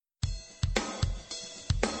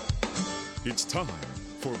It's time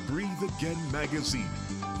for Breathe Again Magazine,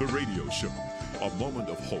 the radio show. A moment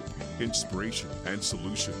of hope, inspiration, and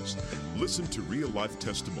solutions. Listen to real-life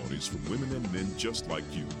testimonies from women and men just like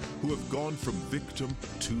you who have gone from victim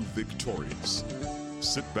to victorious.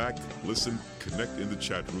 Sit back, listen, connect in the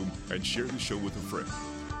chat room, and share the show with a friend.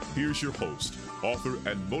 Here's your host, author,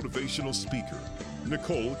 and motivational speaker,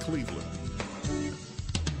 Nicole Cleveland.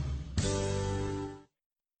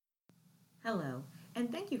 Hello,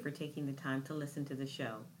 and thank you for taking the time to listen to the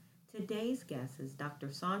show. Today's guest is Dr.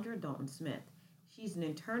 Saundra Dalton Smith. She's an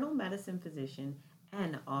internal medicine physician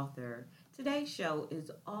and author. Today's show is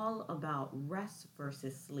all about rest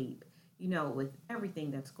versus sleep. You know, with everything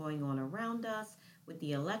that's going on around us, with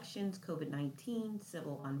the elections, COVID-19,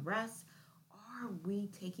 civil unrest, are we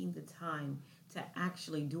taking the time to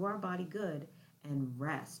actually do our body good and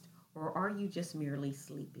rest? Or are you just merely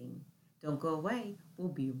sleeping? Don't go away. We'll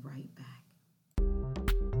be right back.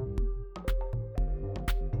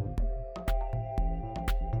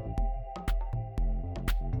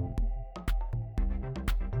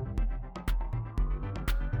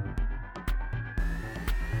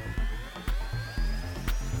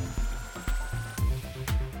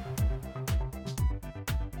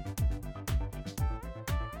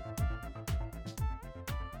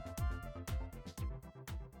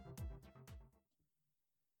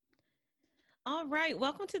 All right.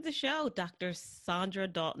 Welcome to the show, Dr.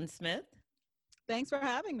 Saundra Dalton Smith. Thanks for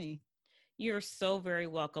having me. You're so very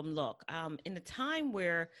welcome. Look, in a time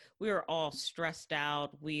where we are all stressed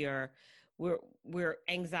out, we're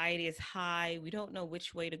anxiety is high. We don't know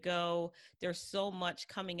which way to go. There's so much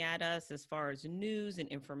coming at us as far as news and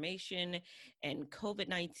information and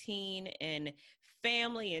COVID-19 and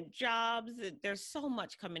family and jobs. There's so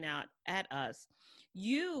much coming out at us.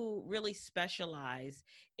 You really specialize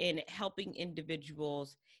in helping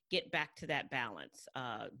individuals get back to that balance,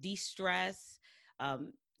 de-stress.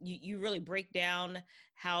 You really break down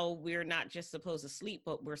how we're not just supposed to sleep,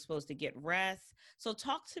 but we're supposed to get rest. So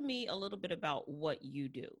talk to me a little bit about what you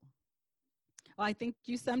do. Well, I think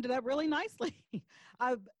you summed it up really nicely.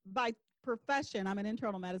 By profession, I'm an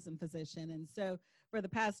internal medicine physician. And so for the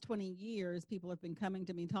past 20 years, people have been coming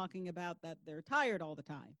to me talking about that they're tired all the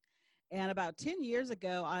time. And about 10 years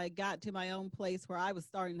ago, I got to my own place where I was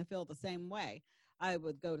starting to feel the same way. I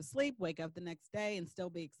would go to sleep, wake up the next day, and still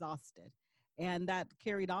be exhausted. And that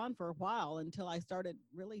carried on for a while until I started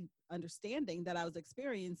really understanding that I was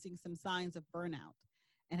experiencing some signs of burnout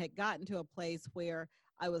and had gotten to a place where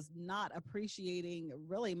I was not appreciating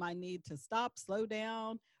really my need to stop, slow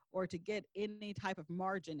down, or to get any type of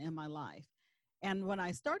margin in my life. And when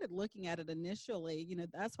I started looking at it initially,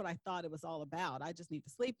 that's what I thought it was all about. I just need to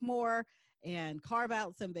sleep more and carve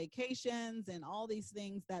out some vacations and all these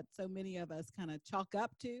things that so many of us kind of chalk up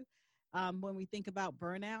to when we think about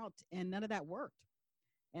burnout, and none of that worked.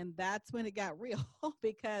 And that's when it got real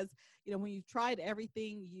because, when you've tried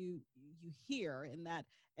everything you hear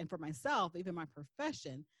and for myself, even my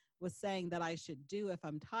profession was saying that I should do if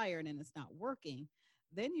I'm tired and it's not working.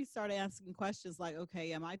 Then you start asking questions like,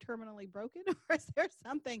 okay, am I terminally broken or is there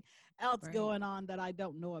something else going on that I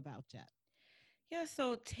don't know about yet? Yeah,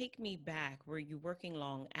 so take me back. Were you working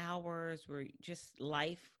long hours? Were just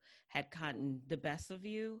life had gotten the best of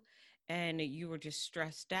you and you were just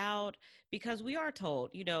stressed out? Because we are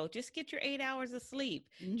told, just get your 8 hours of sleep,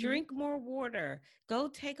 drink more water, go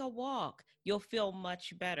take a walk. You'll feel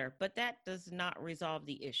much better. But that does not resolve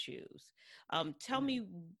the issues. Tell me,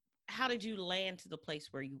 how did you land to the place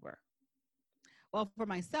where you were? Well, for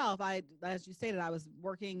myself, as you stated, I was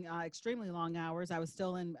working extremely long hours. I was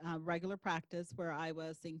still in regular practice where I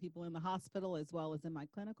was seeing people in the hospital as well as in my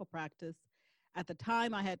clinical practice. At the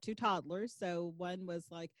time, I had two toddlers. So one was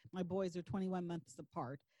my boys are 21 months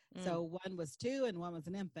apart. So one was 2 and one was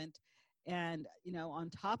an infant. And, on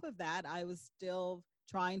top of that, I was still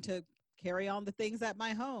trying to carry on the things at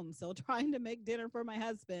my home. So trying to make dinner for my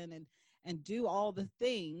husband and do all the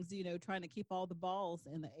things, trying to keep all the balls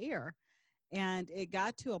in the air. And it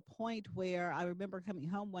got to a point where I remember coming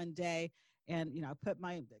home one day and,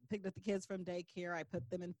 picked up the kids from daycare. I put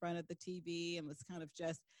them in front of the TV and was kind of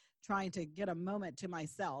just trying to get a moment to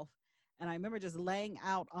myself. And I remember just laying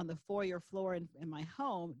out on the foyer floor in my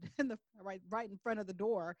home right in front of the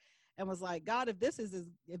door and was like, God, if this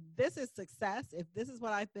is success, if this is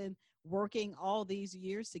what I've been working all these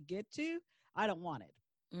years to get to, I don't want it.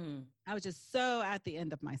 I was just so at the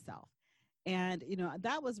end of myself. And,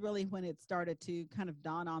 that was really when it started to kind of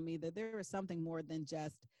dawn on me that there was something more than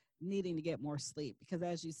just needing to get more sleep. Because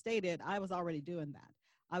as you stated, I was already doing that.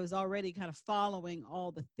 I was already kind of following all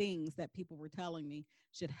the things that people were telling me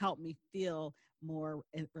should help me feel more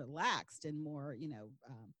relaxed and more,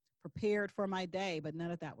 prepared for my day, but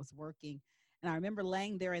none of that was working. And I remember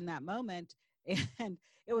laying there in that moment, and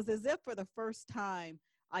it was as if for the first time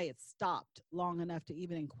I had stopped long enough to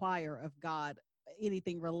even inquire of God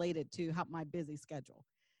anything related to how my busy schedule.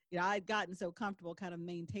 I'd gotten so comfortable kind of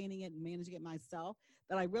maintaining it and managing it myself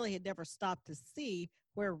that I really had never stopped to see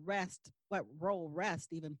what role rest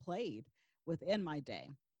even played within my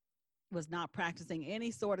day. Was not practicing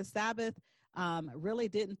any sort of Sabbath. Really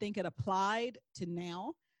didn't think it applied to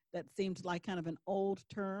now. That seemed like kind of an old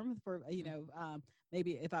term for,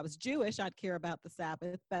 maybe if I was Jewish, I'd care about the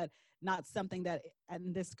Sabbath, but not something that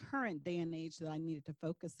in this current day and age that I needed to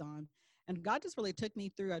focus on. And God just really took me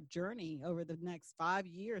through a journey over the next 5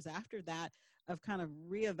 years after that of kind of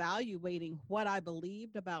reevaluating what I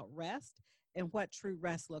believed about rest and what true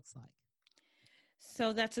rest looks like.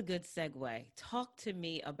 So that's a good segue. Talk to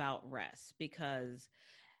me about rest, because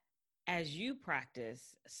as you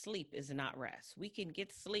practice, sleep is not rest. We can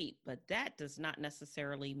get sleep, but that does not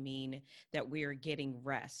necessarily mean that we are getting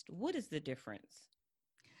rest. What is the difference?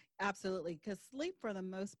 Absolutely. Because sleep, for the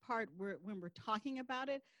most part, when we're talking about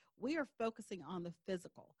it, we are focusing on the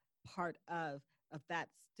physical part of that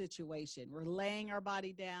situation. We're laying our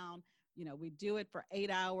body down. We do it for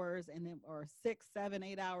 8 hours and then, or 6, 7,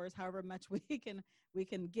 8 hours, however much we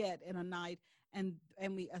can get in a night. And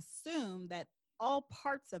we assume that all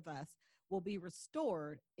parts of us will be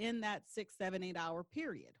restored in that 6, 7, 8 hour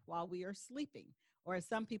period while we are sleeping. Or as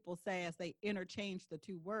some people say, as they interchange the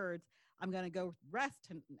two words, I'm going to go rest,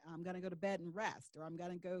 and I'm going to go to bed and rest, or I'm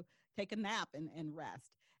going to go take a nap and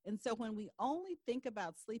rest. And so when we only think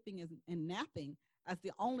about sleeping and napping as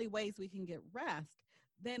the only ways we can get rest,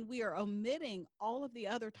 then we are omitting all of the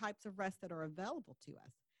other types of rest that are available to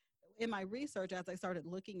us. In my research, as I started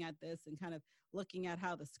looking at this and kind of looking at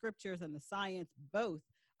how the scriptures and the science both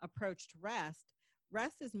approached rest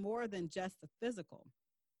is more than just the physical.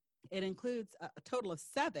 It includes a total of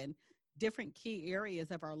 7 different key areas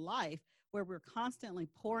of our life where we're constantly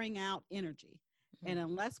pouring out energy. Mm-hmm. And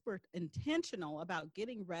unless we're intentional about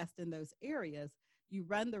getting rest in those areas, you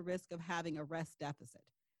run the risk of having a rest deficit.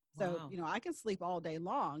 So, Wow. I can sleep all day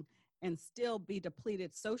long and still be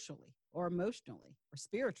depleted socially or emotionally or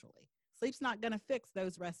spiritually. Sleep's not going to fix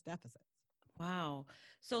those rest deficits. Wow.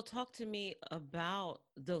 So talk to me about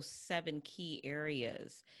those 7 key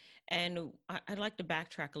areas. And I'd like to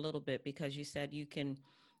backtrack a little bit, because you said you can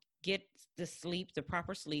get the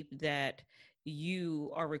proper sleep that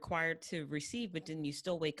you are required to receive, but then you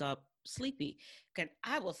still wake up sleepy. And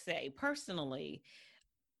I will say personally,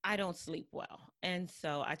 I don't sleep well. And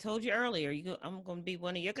so I told you earlier, I'm going to be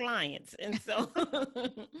one of your clients. And so,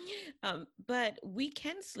 but we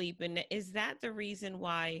can sleep. And is that the reason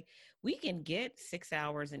why we can get 6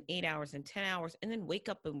 hours and 8 hours and 10 hours and then wake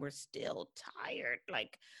up and we're still tired?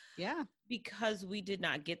 Yeah, because we did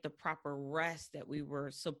not get the proper rest that we were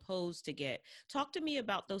supposed to get. Talk to me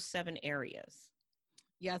about those 7 areas.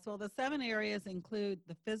 Yes. Well, the 7 areas include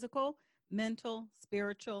the physical, mental,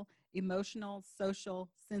 spiritual, emotional, social,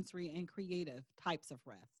 sensory, and creative types of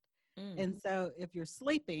rest. And so if you're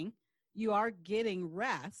sleeping, you are getting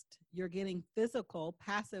rest. You're getting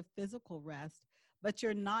passive physical rest, but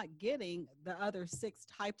you're not getting the other 6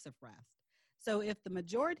 types of rest. So if the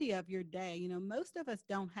majority of your day, most of us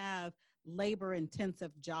don't have labor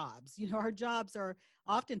intensive jobs. Our jobs are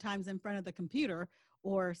oftentimes in front of the computer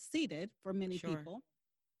or seated for many people.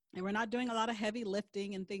 And we're not doing a lot of heavy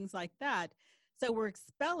lifting and things like that. So we're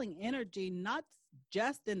expelling energy, not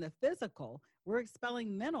just in the physical, we're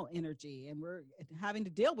expelling mental energy, and we're having to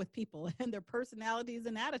deal with people and their personalities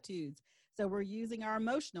and attitudes. So we're using our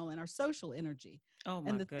emotional and our social energy. Oh, my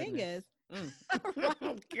and the goodness. thing is,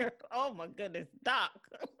 Oh my goodness, Doc.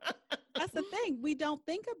 That's the thing. We don't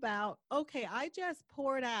think about, okay, I just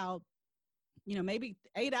poured out, maybe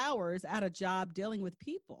 8 hours at a job dealing with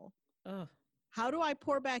people. Oh. How do I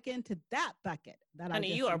pour back into that bucket that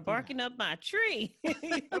Honey, you are barking up my tree.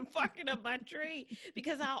 You're barking up my tree,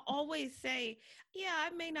 because I'll always say, yeah,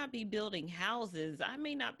 I may not be building houses. I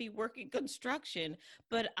may not be working construction,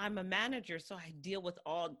 but I'm a manager. So I deal with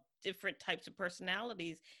all different types of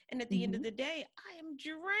personalities. And at the end of the day, I am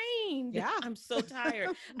drained. Yeah. I'm so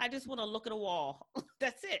tired. I just want to look at a wall.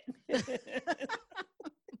 That's it.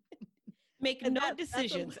 Make no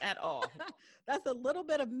decisions at all. That's a little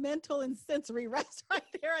bit of mental and sensory rest right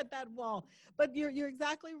there at that wall. But you're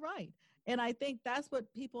exactly right. And I think that's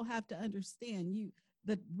what people have to understand.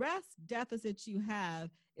 The rest deficit you have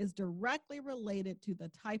is directly related to the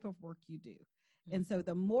type of work you do. And so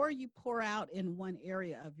the more you pour out in one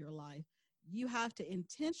area of your life, you have to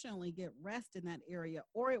intentionally get rest in that area,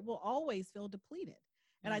 or it will always feel depleted.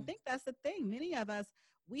 And I think that's the thing. Many of us,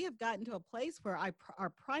 we have gotten to a place where our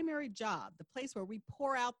primary job, the place where we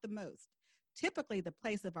pour out the most, typically the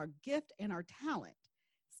place of our gift and our talent,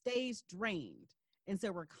 stays drained. And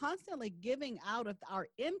so we're constantly giving out of our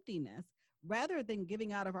emptiness rather than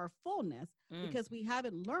giving out of our fullness because we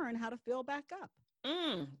haven't learned how to fill back up.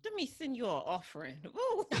 Let me send you an offering.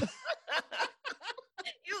 Ooh.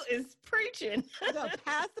 You is preaching.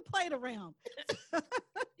 Pass the plate around.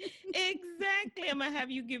 Exactly. I'm going to have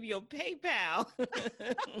you give your PayPal.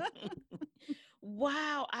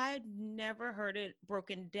 Wow. I'd never heard it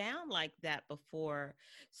broken down like that before.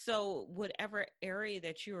 So whatever area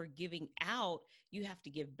that you are giving out, you have to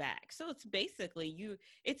give back. So it's basically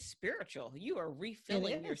it's spiritual. You are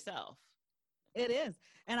refilling yourself. It is.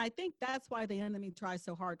 And I think that's why the enemy tries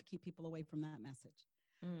so hard to keep people away from that message.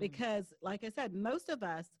 Because like I said, most of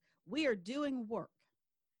us, we are doing work,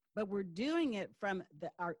 but we're doing it from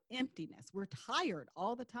our emptiness. We're tired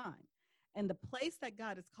all the time. And the place that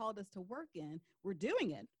God has called us to work in, we're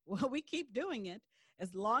doing it. Well, we keep doing it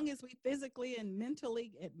as long as we physically and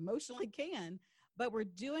mentally, emotionally can, but we're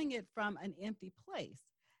doing it from an empty place.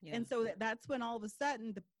 Yes. And so that's when all of a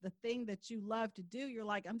sudden the thing that you love to do, you're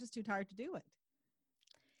like, I'm just too tired to do it.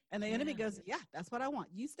 And the enemy goes, yeah, that's what I want.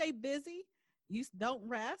 You stay busy. You don't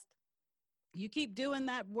rest. You keep doing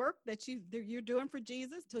that work that you're doing for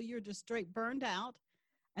Jesus till you're just straight burned out.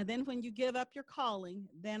 And then when you give up your calling,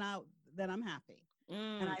 then I'm happy.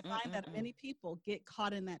 And I find that many people get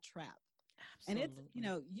caught in that trap. Absolutely. And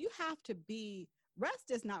it's, you have to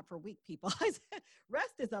rest is not for weak people.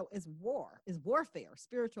 Rest is warfare,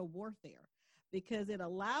 spiritual warfare, because it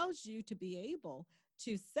allows you to be able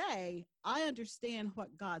to say, I understand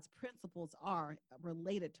what God's principles are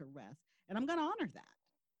related to rest, and I'm going to honor that.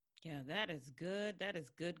 Yeah, that is good. That is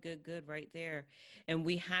good right there. And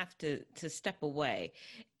we have to step away.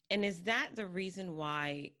 And is that the reason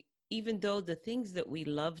why, even though the things that we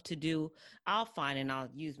love to do, I'll find, and I'll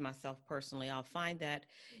use myself personally, I'll find that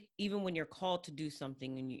even when you're called to do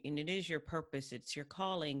something and it is your purpose, it's your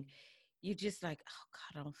calling, you're just like, oh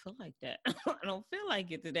God, I don't feel like that. I don't feel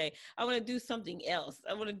like it today. I want to do something else.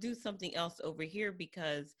 I want to do something else over here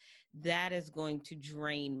because that is going to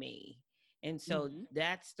drain me. And so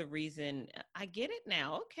that's the reason. I get it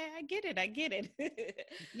now. Okay, I get it.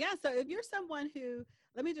 Yeah. So if you're someone who,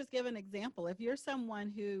 let me just give an example. If you're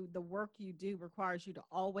someone who the work you do requires you to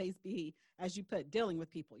always be, as you put, dealing with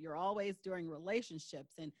people, you're always doing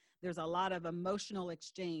relationships, and there's a lot of emotional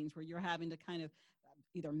exchange where you're having to kind of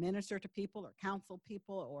either minister to people or counsel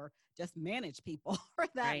people or just manage people for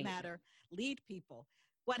that matter, lead people.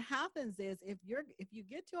 What happens is if you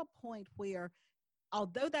get to a point where,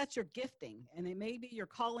 although that's your gifting and it may be your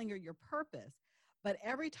calling or your purpose, but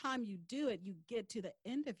every time you do it, you get to the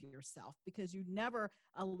end of yourself because you never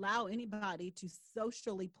allow anybody to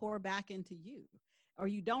socially pour back into you, or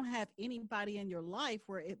you don't have anybody in your life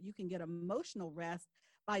where you can get emotional rest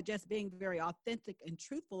by just being very authentic and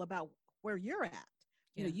truthful about where you're at.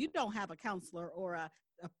 You know, you don't have a counselor or a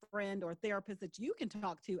friend or therapist that you can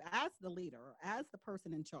talk to as the leader or as the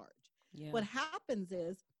person in charge. Yeah. What happens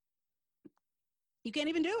is you can't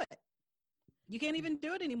even do it. You can't even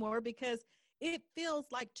do it anymore because it feels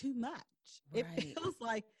like too much. Right. It feels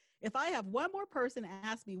like if I have one more person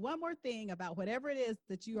ask me one more thing about whatever it is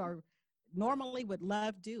that you are normally would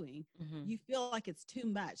love doing, you feel like it's too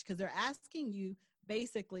much because they're asking you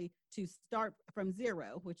basically to start from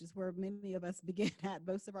zero, which is where many of us begin at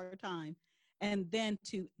most of our time, and then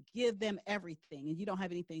to give them everything and you don't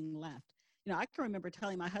have anything left. You know, I can remember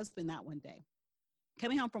telling my husband that one day,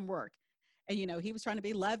 coming home from work, and, you know, he was trying to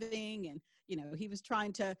be loving and, you know, he was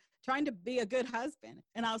trying to be a good husband.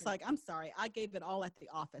 And I was like, I'm sorry, I gave it all at the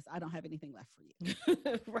office. I don't have anything left for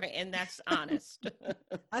you. Right. And that's honest.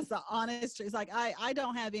 That's the honest truth. It's like, I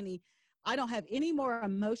don't have any more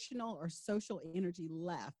emotional or social energy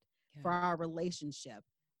left for our relationship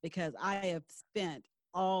because I have spent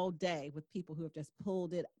all day with people who have just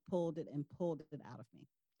pulled it out of me.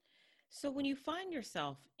 So when you find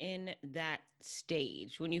yourself in that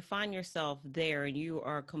stage, when you find yourself there and you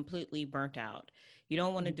are completely burnt out, you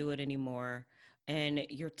don't want to do it anymore, and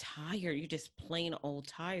you're tired, you're just plain old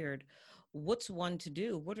tired, what's one to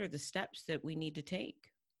do? What are the steps that we need to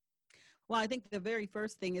take? Well, I think the very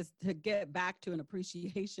first thing is to get back to an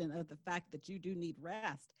appreciation of the fact that you do need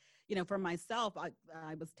rest. You know, for myself, I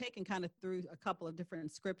was taken kind of through a couple of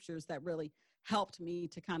different scriptures that really helped me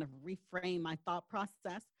to kind of reframe my thought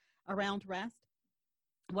process around rest.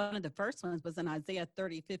 One of the first ones was in Isaiah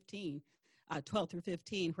 12 through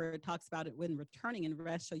 15, where it talks about it, when returning in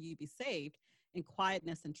rest shall you be saved, and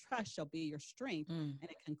quietness and trust shall be your strength. And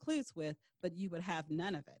it concludes with, but you would have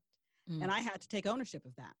none of it. And I had to take ownership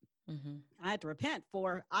of that. Mm-hmm. I had to repent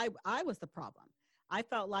for I was the problem. I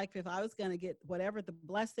felt like if I was going to get whatever the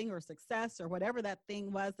blessing or success or whatever that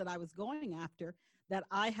thing was that I was going after, that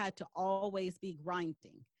I had to always be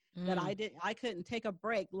grinding, that I couldn't take a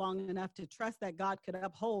break long enough to trust that God could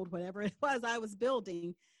uphold whatever it was I was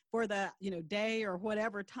building for the, day or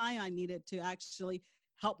whatever time I needed to actually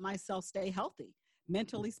help myself stay healthy,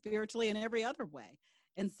 mentally, spiritually, and every other way.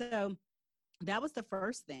 And so that was the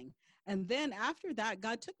first thing. And then after that,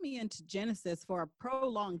 God took me into Genesis for a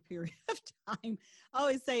prolonged period of time. I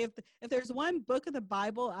always say if there's one book of the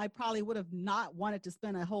Bible I probably would have not wanted to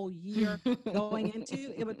spend a whole year going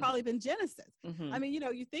into, it would probably been Genesis. Mm-hmm. I mean,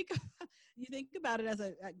 you think about it as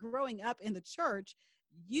a growing up in the church,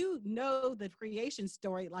 the creation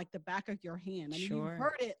story like the back of your hand. I mean, Sure. you've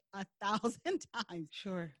heard it 1,000 times.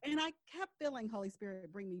 Sure. And I kept feeling Holy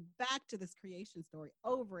Spirit bring me back to this creation story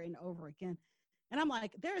over and over again. And I'm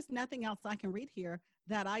like, there's nothing else I can read here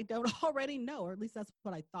that I don't already know, or at least that's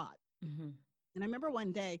what I thought. Mm-hmm. And I remember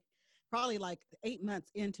one day, probably like 8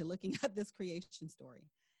 months into looking at this creation story.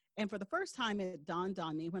 And for the first time, it dawned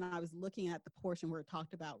on me when I was looking at the portion where it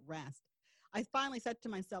talked about rest. I finally said to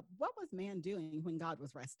myself, what was man doing when God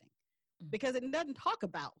was resting? Because it doesn't talk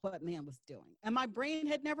about what man was doing. And my brain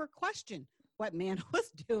had never questioned what man was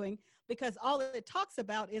doing, because all it talks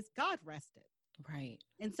about is God rested. Right.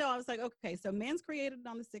 And so I was like, okay, so man's created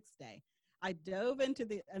on the sixth day. I dove into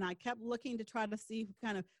and I kept looking to try to see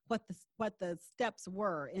kind of what the steps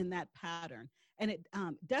were in that pattern. And it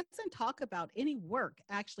doesn't talk about any work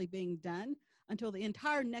actually being done until the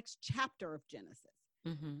entire next chapter of Genesis.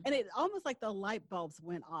 Mm-hmm. And it almost like the light bulbs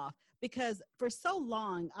went off, because for so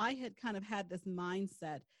long I had kind of had this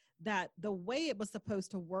mindset that the way it was supposed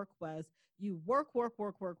to work was you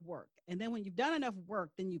work. And then when you've done enough work,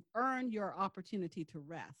 then you've earned your opportunity to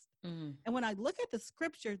rest. Mm-hmm. And when I look at the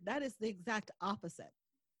scripture, that is the exact opposite.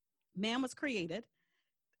 Man was created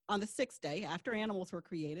on the sixth day after animals were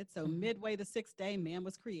created. So midway the sixth day, man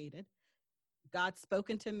was created. God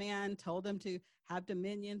spoken to man, told them to have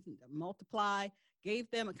dominion, multiply, gave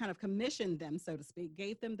them a kind of commissioned them, so to speak,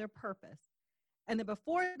 gave them their purpose. And then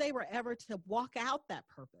before they were ever to walk out that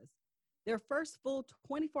purpose, their first full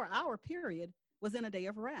 24-hour period was in a day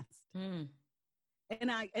of rest. Mm.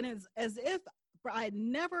 And it's as if I had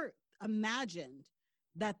never imagined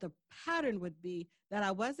that the pattern would be that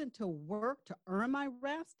I wasn't to work to earn my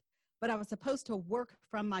rest, but I was supposed to work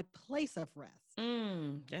from my place of rest.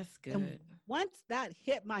 That's good. And once that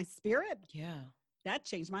hit my spirit, that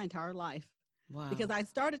changed my entire life. Wow. Because I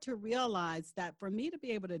started to realize that for me to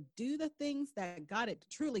be able to do the things that God had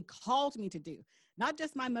truly called me to do, not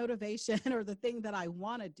just my motivation or the thing that I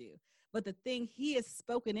want to do, but the thing he has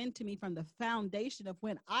spoken into me from the foundation of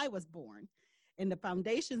when I was born and the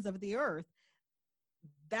foundations of the earth,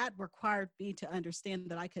 that required me to understand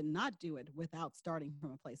that I could not do it without starting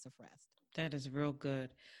from a place of rest. That is real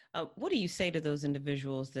good. What do you say to those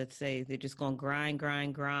individuals that say they're just going to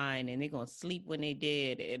grind, and they're going to sleep when they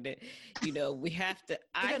did? And, we have to,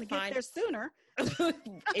 get there sooner.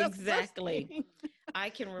 Exactly. I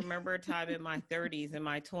can remember a time in my 30s and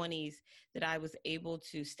my 20s that I was able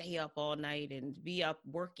to stay up all night and be up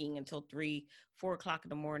working until 3, 4 o'clock in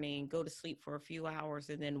the morning, go to sleep for a few hours,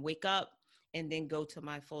 and then wake up and then go to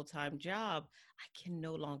my full-time job. I can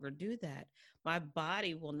no longer do that. My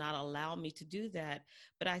body will not allow me to do that.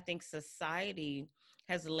 But I think society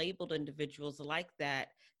has labeled individuals like that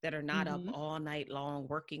are not up all night long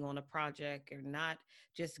working on a project, or not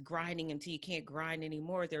just grinding until you can't grind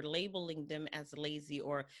anymore. They're labeling them as lazy,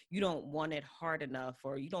 or you don't want it hard enough,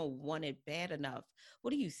 or you don't want it bad enough.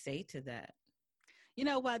 What do you say to that? You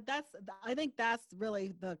know what? I think that's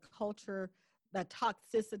really the culture, the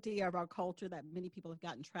toxicity of our culture that many people have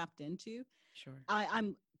gotten trapped into. Sure.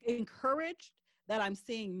 I'm encouraged that I'm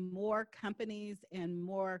seeing more companies and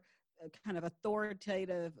more kind of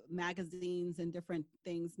authoritative magazines and different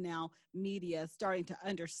things now, media, starting to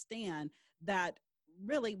understand that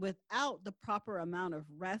really without the proper amount of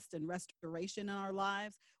rest and restoration in our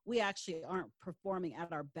lives, we actually aren't performing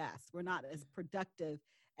at our best. We're not as productive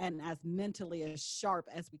and as mentally as sharp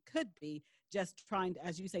as we could be, just trying to,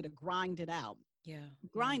 as you say, to grind it out.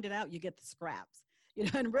 Grind it out, you get the scraps.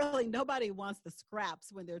 And really nobody wants the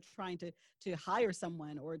scraps when they're trying to hire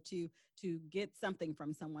someone or to get something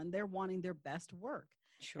from someone. They're wanting their best work.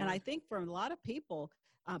 Sure. And I think for a lot of people,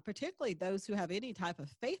 particularly those who have any type of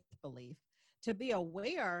faith belief, to be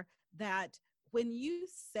aware that when you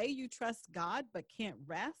say you trust God but can't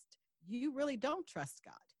rest, you really don't trust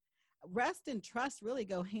God. Rest and trust really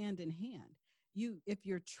go hand in hand. If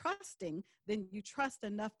you're trusting, then you trust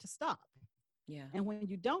enough to stop. Yeah. And when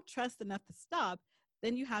you don't trust enough to stop,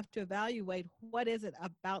 then you have to evaluate what is it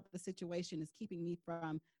about the situation is keeping me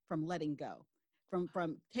from letting go,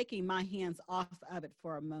 from taking my hands off of it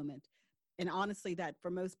for a moment. And honestly, that for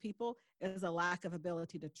most people is a lack of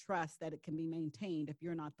ability to trust that it can be maintained if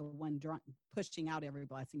you're not the one pushing out every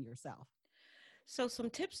blessing yourself. So, some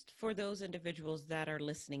tips for those individuals that are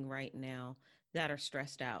listening right now that are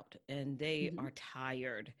stressed out and they Mm-hmm. are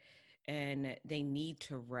tired and they need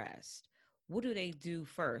to rest. What do they do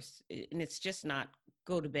first? And it's just not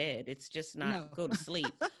go to bed, it's just not No. go to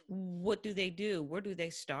sleep. What do they do? Where do they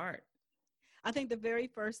start? I think the very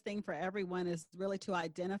first thing for everyone is really to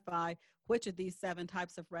identify which of these 7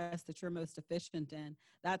 types of rest that you're most efficient in.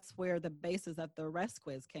 That's where the basis of the rest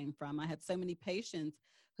quiz came from. I had so many patients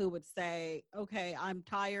who would say, okay, I'm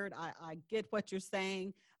tired. I get what you're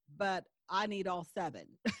saying, but I need all 7.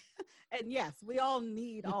 And yes, we all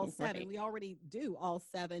need all 7. Right. We already do all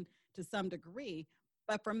 7 to some degree.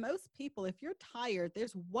 But for most people, if you're tired,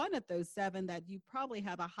 there's one of those 7 that you probably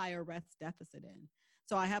have a higher rest deficit in.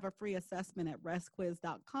 So I have a free assessment at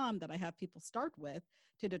restquiz.com that I have people start with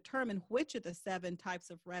to determine which of the 7 types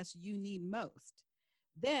of rest you need most.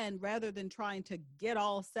 Then, rather than trying to get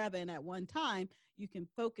all 7 at one time, you can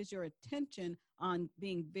focus your attention on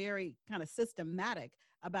being very kind of systematic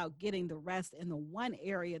about getting the rest in the one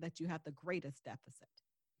area that you have the greatest deficit.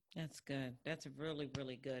 That's good. That's really,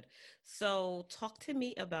 really good. So, talk to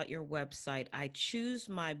me about your website. I choose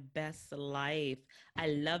my best life. I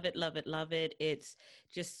love it, love it, love it. It's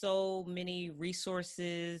just so many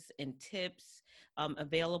resources and tips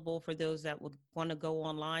available for those that would want to go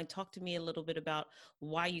online. Talk to me a little bit about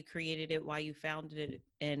why you created it, why you founded it,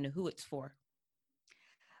 and who it's for.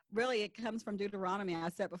 Really, it comes from Deuteronomy. I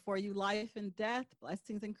said before you life and death,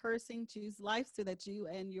 blessings and cursing, choose life so that you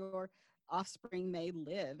and your offspring may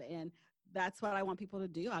live. And that's what I want people to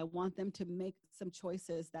do. I want them to make some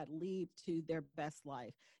choices that lead to their best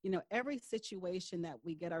life. You know, every situation that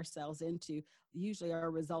we get ourselves into usually are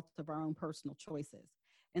a result of our own personal choices.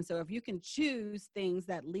 And so if you can choose things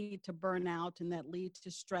that lead to burnout and that lead to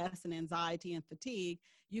stress and anxiety and fatigue,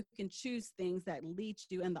 you can choose things that lead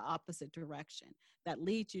you in the opposite direction, that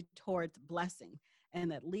lead you towards blessing and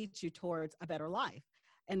that leads you towards a better life.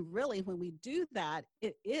 And really, when we do that,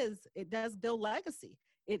 it does build legacy.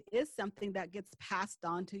 It is something that gets passed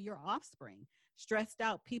on to your offspring. Stressed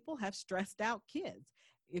out people have stressed out kids.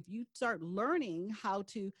 If you start learning how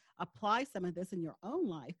to apply some of this in your own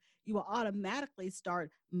life, you will automatically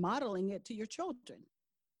start modeling it to your children.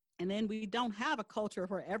 And then we don't have a culture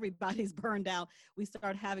where everybody's burned out. We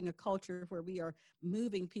start having a culture where we are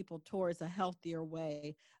moving people towards a healthier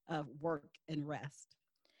way of work and rest.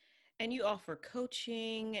 And you offer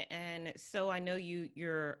coaching. And so I know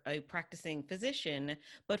you're a practicing physician,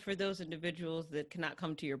 but for those individuals that cannot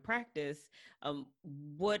come to your practice,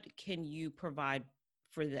 what can you provide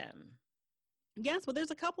for them? Yes, well,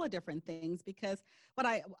 there's a couple of different things because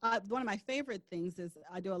one of my favorite things is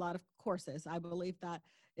I do a lot of courses. I believe that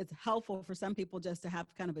it's helpful for some people just to have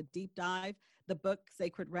kind of a deep dive. The book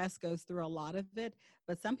Sacred Rest goes through a lot of it,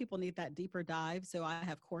 but some people need that deeper dive. So I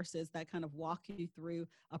have courses that kind of walk you through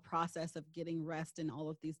a process of getting rest in all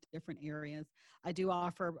of these different areas. I do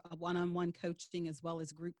offer one-on-one coaching as well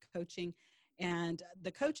as group coaching. And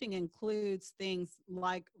the coaching includes things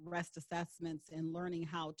like rest assessments and learning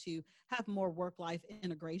how to have more work-life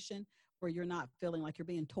integration where you're not feeling like you're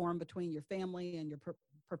being torn between your family and your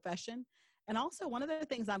profession. And also one of the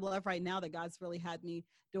things I love right now that God's really had me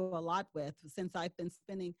do a lot with since I've been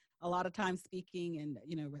spending a lot of time speaking and,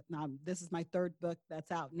 this is my 3rd book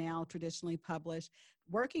that's out now, traditionally published,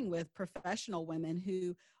 working with professional women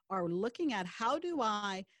who are looking at how do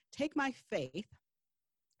I take my faith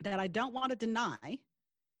that I don't want to deny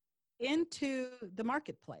into the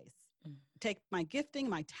marketplace. Take my gifting,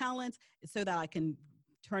 my talents, so that I can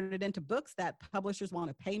turn it into books that publishers want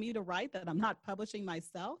to pay me to write that I'm not publishing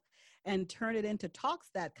myself, and turn it into talks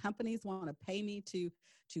that companies want to pay me to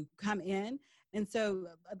come in. And so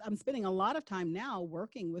I'm spending a lot of time now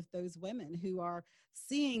working with those women who are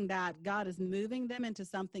seeing that God is moving them into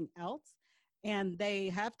something else, and they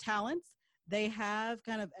have talents. They have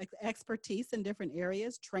kind of expertise in different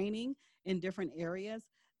areas, training in different areas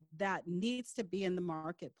that needs to be in the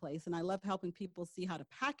marketplace. And I love helping people see how to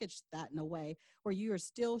package that in a way where you are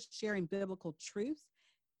still sharing biblical truths,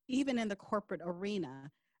 even in the corporate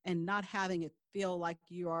arena, and not having it feel like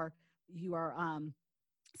you are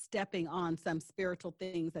stepping on some spiritual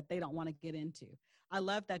things that they don't want to get into. I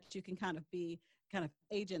love that you can kind of be kind of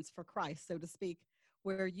agents for Christ, so to speak,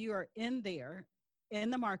 where you are in there in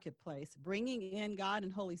the marketplace, bringing in God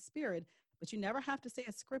and Holy Spirit, but you never have to say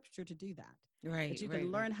a scripture to do that. Right, But you right,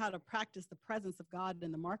 can right. learn how to practice the presence of God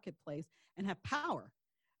in the marketplace and have power.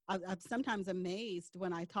 I'm sometimes amazed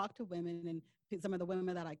when I talk to women and some of the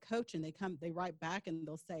women that I coach, and they write back and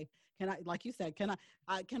they'll say, "Can I, like you said,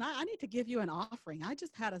 I need to give you an offering. I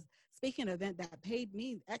just had a speaking event that paid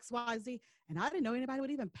me X, Y, Z, and I didn't know anybody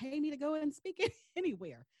would even pay me to go and speak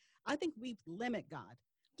anywhere." I think we limit God.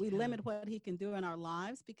 We Yeah. limit what He can do in our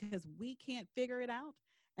lives because we can't figure it out,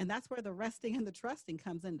 and that's where the resting and the trusting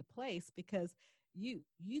comes into place. Because you'd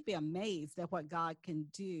be amazed at what God can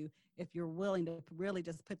do if you're willing to really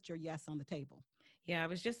just put your yes on the table. Yeah, I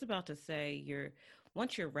was just about to say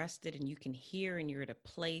once you're rested and you can hear and you're at a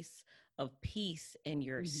place of peace and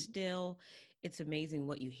you're Hmm. still, it's amazing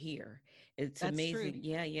what you hear. It's That's true. amazing.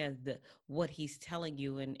 Yeah, yeah. What he's telling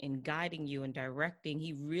you and guiding you and directing,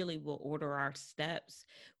 he really will order our steps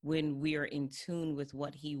when we are in tune with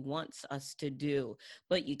what he wants us to do.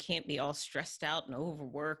 But you can't be all stressed out and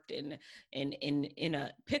overworked and in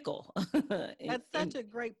a pickle. That's such a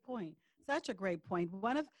great point. Such a great point.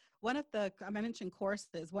 One of the I mentioned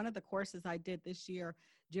courses. One of the courses I did this year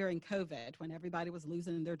during COVID, when everybody was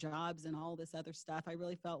losing their jobs and all this other stuff, I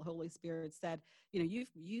really felt Holy Spirit said,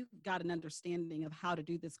 you've got an understanding of how to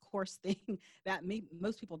do this course thing that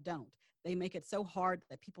most people don't. They make it so hard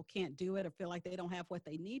that people can't do it or feel like they don't have what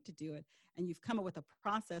they need to do it. And you've come up with a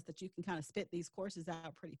process that you can kind of spit these courses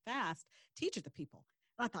out pretty fast, teach it to people.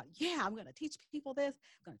 I thought, yeah, I'm going to teach people this.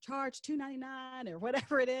 I'm going to charge $2.99 or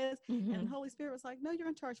whatever it is. And Mhm. Holy Spirit was like, no, you're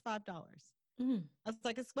going to charge $5. Mhm. I was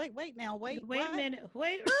like, wait now, wait, Wait a what? minute.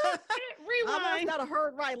 Wait, I must rewind. not have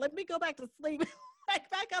heard right. Let me go back to sleep.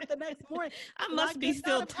 Back up the next morning. I But I must be could not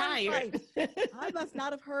still have heard tired. right. I must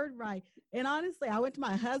not have heard right. And honestly, I went to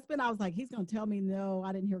my husband. I was like, he's going to tell me, no,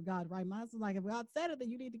 I didn't hear God right. My husband's like, if God said it,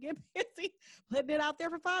 then you need to get busy putting it out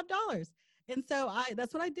there for $5. And so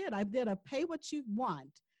that's what I did. I did a pay what you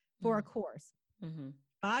want for a course. Mm-hmm.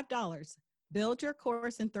 $5. Build your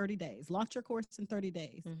course in 30 days. Launch your course in 30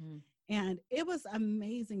 days. Mm-hmm. And it was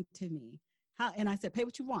amazing to me. And I said, pay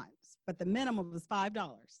what you want, but the minimum was $5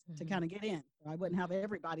 to kind of get in. So I wouldn't have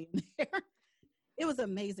everybody in there. It was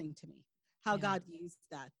amazing to me how God used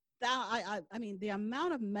that. I mean, the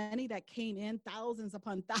amount of money that came in, thousands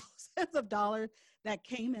upon thousands of dollars that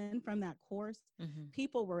came in from that course,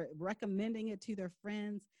 people were recommending it to their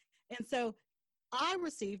friends. And so I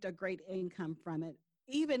received a great income from it,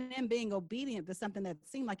 even in being obedient to something that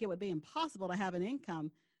seemed like it would be impossible to have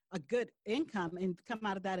a good income and come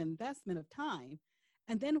out of that investment of time.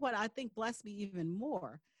 And then what I think blessed me even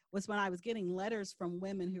more was when I was getting letters from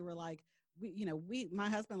women who were like, my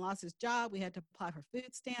husband lost his job. We had to apply for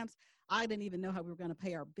food stamps. I didn't even know how we were going to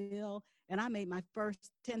pay our bill. And I made my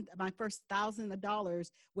first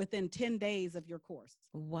 $1,000 within 10 days of your course.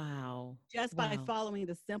 Wow. Just by following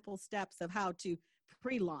the simple steps of how to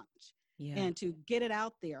pre-launch and to get it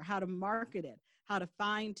out there, how to market it, how to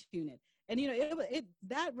fine tune it. And,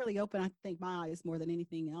 that really opened, I think, my eyes more than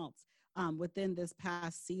anything else within this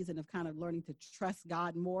past season of kind of learning to trust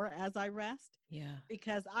God more as I rest. Yeah.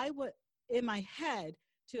 Because I would, in my head,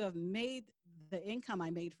 to have made the income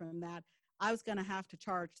I made from that, I was going to have to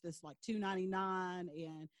charge this like $2.99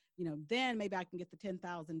 and, then maybe I can get the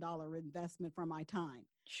 $10,000 investment from my time.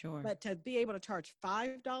 Sure. But to be able to charge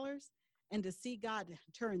 $5 and to see God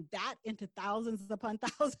turn that into thousands upon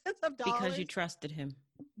thousands of dollars. Because you trusted him.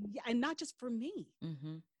 Yeah, and not just for me.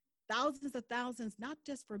 Mm-hmm. Thousands of thousands, not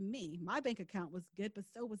just for me. My bank account was good, but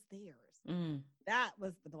so was theirs. That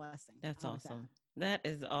was the blessing. That's awesome. That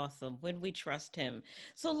is awesome when we trust him.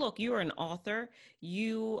 So look, you're an author.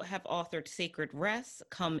 You have authored Sacred Rest,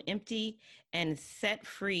 Come Empty, and Set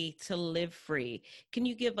Free to Live Free. Can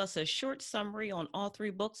you give us a short summary on all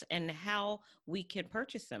three books and how we can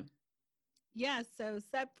purchase them? Yes. So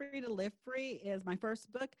Set Free to Live Free is my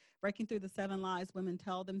first book, Breaking Through the 7 Lies Women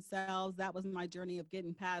Tell Themselves. That was my journey of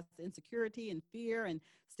getting past insecurity and fear and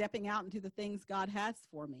stepping out into the things God has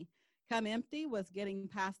for me. Come Empty was getting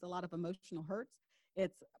past a lot of emotional hurts.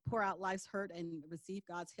 It's pour out life's hurt and receive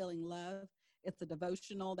God's healing love. It's a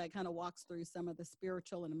devotional that kind of walks through some of the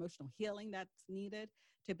spiritual and emotional healing that's needed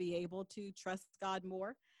to be able to trust God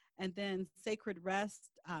more. And then Sacred Rest,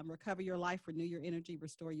 Recover Your Life, Renew Your Energy,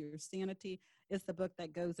 Restore Your Sanity is the book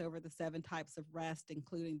that goes over the 7 types of rest,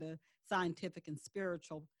 including the scientific and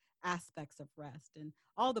spiritual aspects of rest. And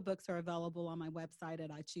all the books are available on my website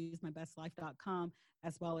at ichoosemybestlife.com,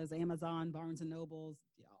 as well as Amazon, Barnes & Nobles,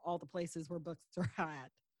 all the places where books are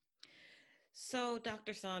at. So,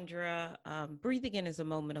 Dr. Sandra, Breathe Again is a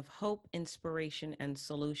moment of hope, inspiration, and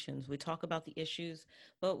solutions. We talk about the issues,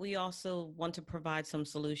 but we also want to provide some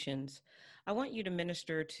solutions. I want you to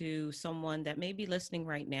minister to someone that may be listening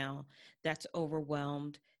right now that's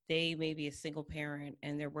overwhelmed. They may be a single parent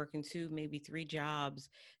and they're working two, maybe three jobs.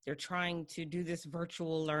 They're trying to do this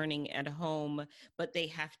virtual learning at home, but they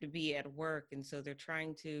have to be at work. And so they're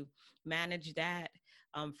trying to manage that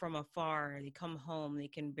from afar. They come home, they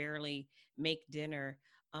can barely make dinner.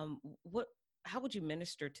 What? How would you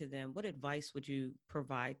minister to them? What advice would you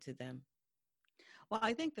provide to them? Well,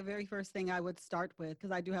 I think the very first thing I would start with,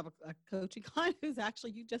 because I do have a coaching client who's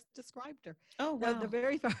actually, you just described her. Oh, The wow.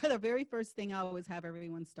 very the very first thing I always have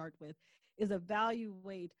everyone start with is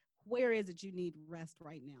evaluate where is it you need rest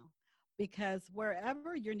right now. Because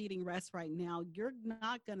wherever you're needing rest right now, you're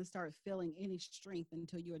not going to start feeling any strength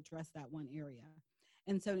until you address that one area.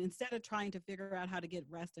 And so instead of trying to figure out how to get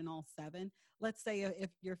rest in all seven, let's say if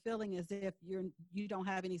you're feeling as if you don't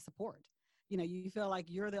have any support, you feel like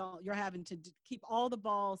you're having to keep all the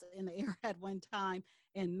balls in the air at one time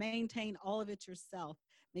and maintain all of it yourself.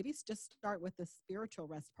 Maybe it's just start with the spiritual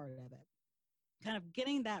rest part of it, kind of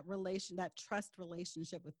getting that trust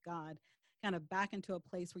relationship with God kind of back into a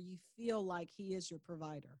place where you feel like he is your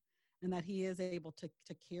provider and that he is able to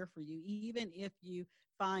care for you, even if you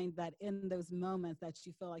find that in those moments that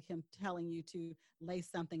you feel like him telling you to lay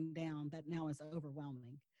something down that now is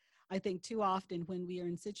overwhelming. I think too often when we are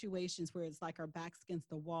in situations where it's like our backs against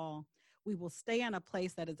the wall, we will stay in a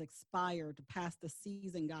place that is expired past the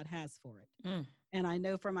season God has for it. Mm. And I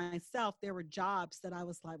know for myself, there were jobs that I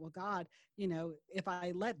was like, well, God, if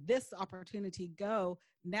I let this opportunity go,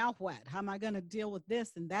 now what? How am I going to deal with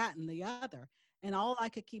this and that and the other? And all I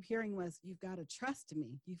could keep hearing was, you've got to trust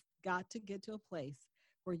me. You've got to get to a place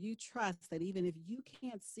where you trust that even if you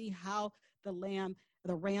can't see how the ram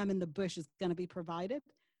in the bush is going to be provided,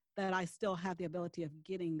 that I still have the ability of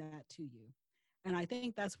getting that to you. And I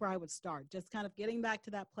think that's where I would start, just kind of getting back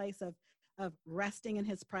to that place of resting in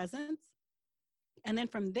his presence. And then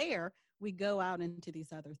from there, we go out into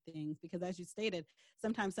these other things, because as you stated,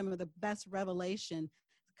 sometimes some of the best revelation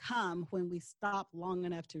come when we stop long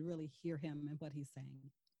enough to really hear him and what he's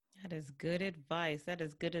saying. That is good advice. That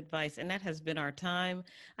is good advice. And that has been our time.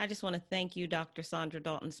 I just want to thank you, Dr. Sandra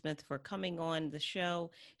Dalton Smith, for coming on the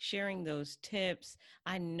show, sharing those tips.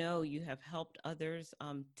 I know you have helped others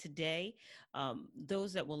today,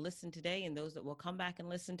 those that will listen today and those that will come back and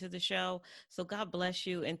listen to the show. So God bless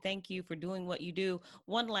you and thank you for doing what you do.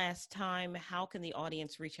 One last time, how can the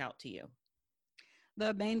audience reach out to you?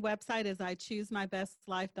 The main website is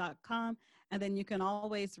ichoosemybestlife.com. And then you can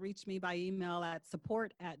always reach me by email at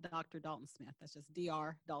support@Dr. Dalton Smith. That's just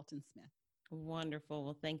Dr. Dalton Smith. Wonderful.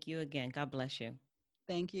 Well, thank you again. God bless you.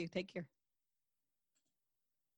 Thank you. Take care.